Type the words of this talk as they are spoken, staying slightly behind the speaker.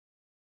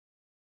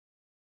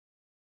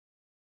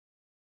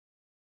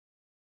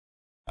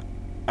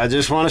I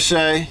just want to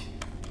say,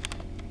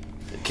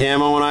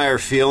 Camo and I are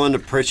feeling the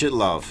Pritchett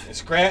love. And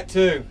Scrat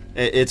too.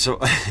 It's let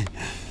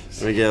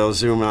me get a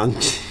zoom on.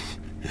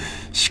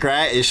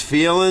 Scrat is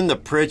feeling the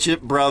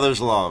Pritchett brothers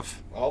love.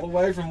 All the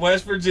way from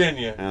West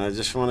Virginia. And I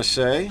just want to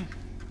say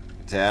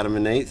to Adam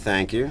and Nate,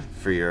 thank you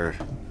for your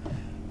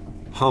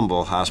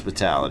humble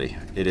hospitality.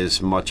 It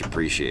is much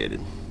appreciated.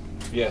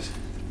 Yes.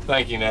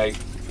 Thank you, Nate.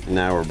 And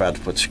now we're about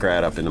to put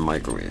Scrat up in the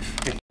microwave.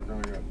 We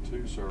got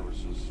 2 services.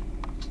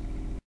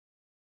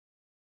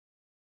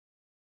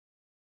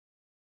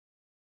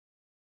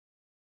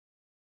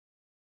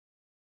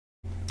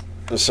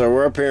 So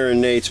we're up here in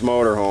Nate's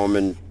motorhome,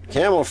 and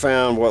Camo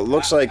found what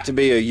looks like to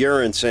be a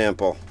urine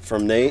sample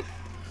from Nate.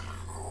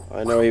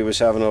 I know he was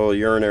having a little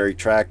urinary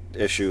tract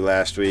issue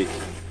last week.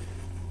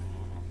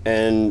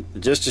 And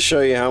just to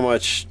show you how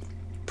much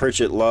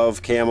Pritchett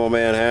love Camo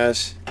Man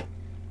has,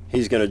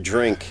 he's going to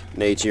drink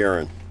Nate's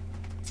urine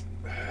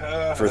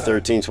for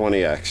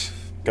 1320X.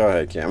 Go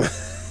ahead, Camo.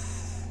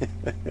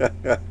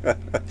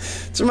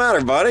 What's the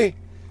matter, buddy?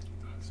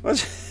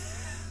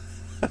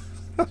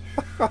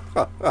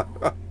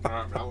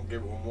 I'll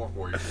give it one more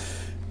for you.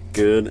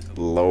 Good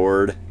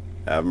Lord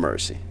have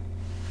mercy.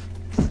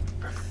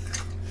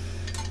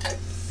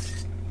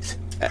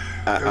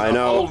 I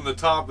know. Holding the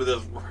top of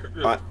this.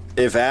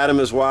 If Adam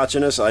is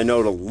watching us, I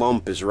know the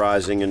lump is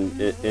rising in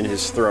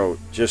his throat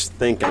just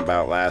thinking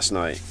about last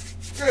night.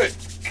 Good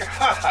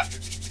God,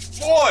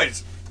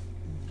 boys!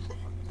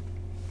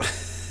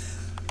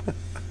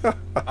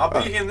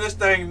 I'll be in this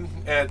thing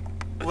at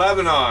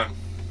Lebanon.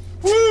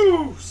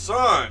 Woo,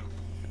 son!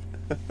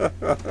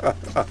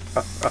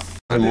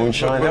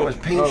 Moonshine, that was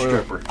paint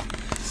stripper.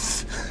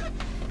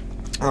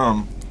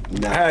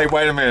 Hey,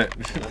 wait a minute.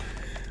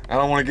 I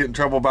don't want to get in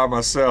trouble by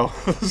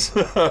myself.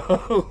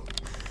 So,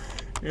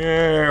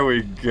 there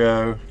we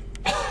go.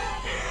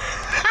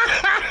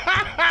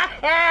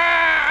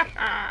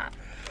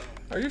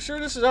 Are you sure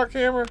this is our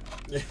camera?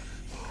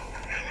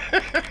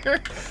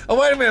 Oh,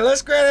 wait a minute.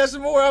 Let's grab that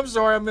some more. I'm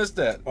sorry, I missed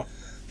that.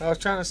 I was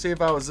trying to see if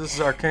this is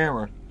our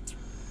camera.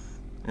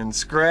 And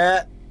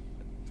Scrat.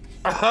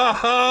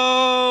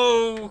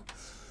 Oh!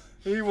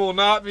 He will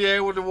not be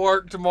able to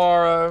work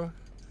tomorrow.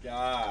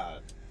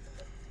 God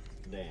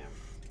damn.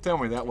 Tell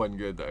me that wasn't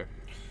good, though.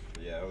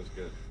 Yeah, it was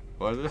good.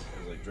 Was it? It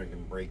was like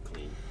drinking brake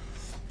clean.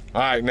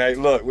 All right, Nate,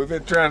 look. We've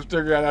been trying to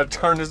figure out how to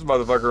turn this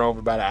motherfucker on for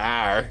about an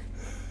hour.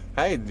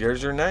 Hey,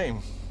 there's your name.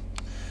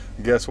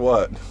 Guess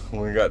what?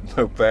 We got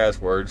no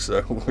password, so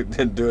it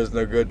didn't do us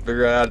no good to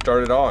figure out how to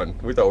turn it on.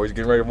 We thought we was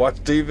getting ready to watch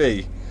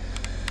TV.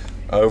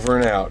 Over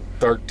and out.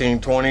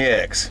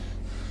 1320X.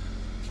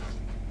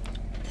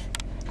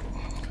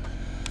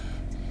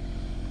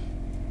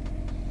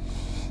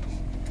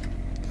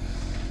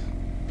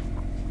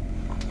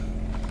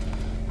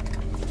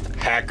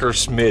 Hacker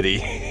Smitty.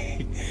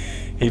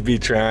 He'd be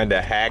trying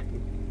to hack.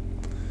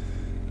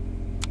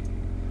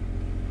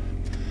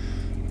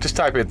 Just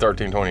type in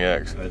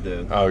 1320X. I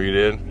did. Oh, you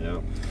did?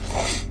 Yeah.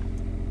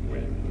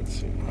 Wait a minute, let's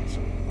see.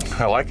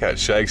 I like how it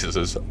shakes. It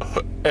says,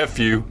 F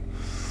you.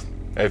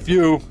 F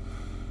you.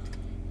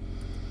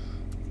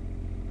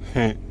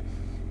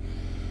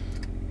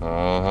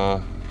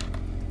 Uh-huh.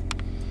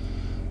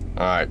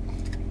 Alright.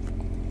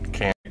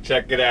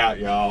 Check it out,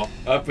 y'all.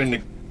 Up in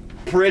the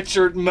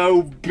Pritchett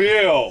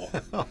Mobile.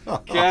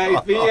 Okay,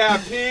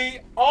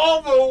 VIP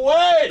all the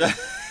way.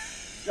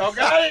 Y'all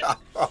got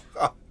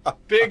it?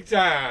 Big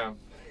time.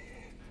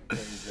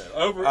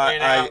 Over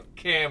and out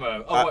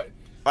Camo. Oh, wait.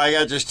 I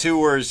got just 2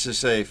 words to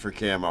say for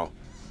Camo.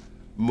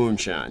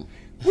 Moonshine.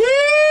 Woo!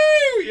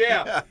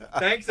 Yeah.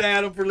 Thanks,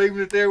 Adam, for leaving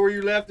it there where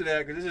you left it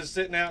at, because this is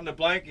sitting out in the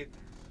blanket.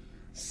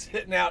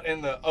 Sitting out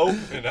in the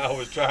open, I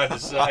was trying to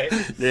say.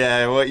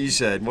 Yeah, what you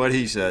said, what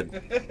he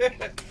said.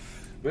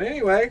 But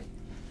anyway,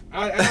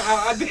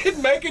 I did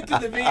make it to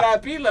the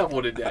VIP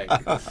level today.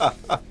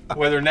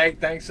 Whether Nate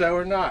thinks so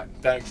or not.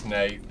 Thanks,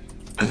 Nate.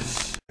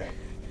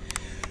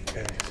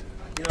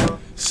 You know,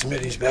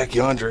 Smitty's back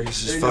yonder.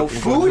 He's just no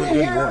fucking food in going,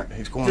 here?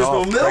 he's going There's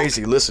all no milk?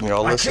 crazy. Listen,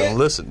 y'all,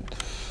 listen.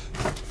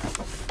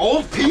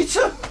 Old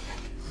pizza?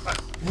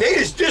 Nate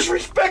is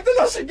disrespecting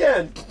us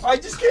again. I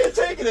just can't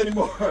take it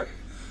anymore.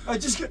 I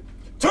just can't.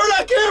 Turn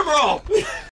that camera off!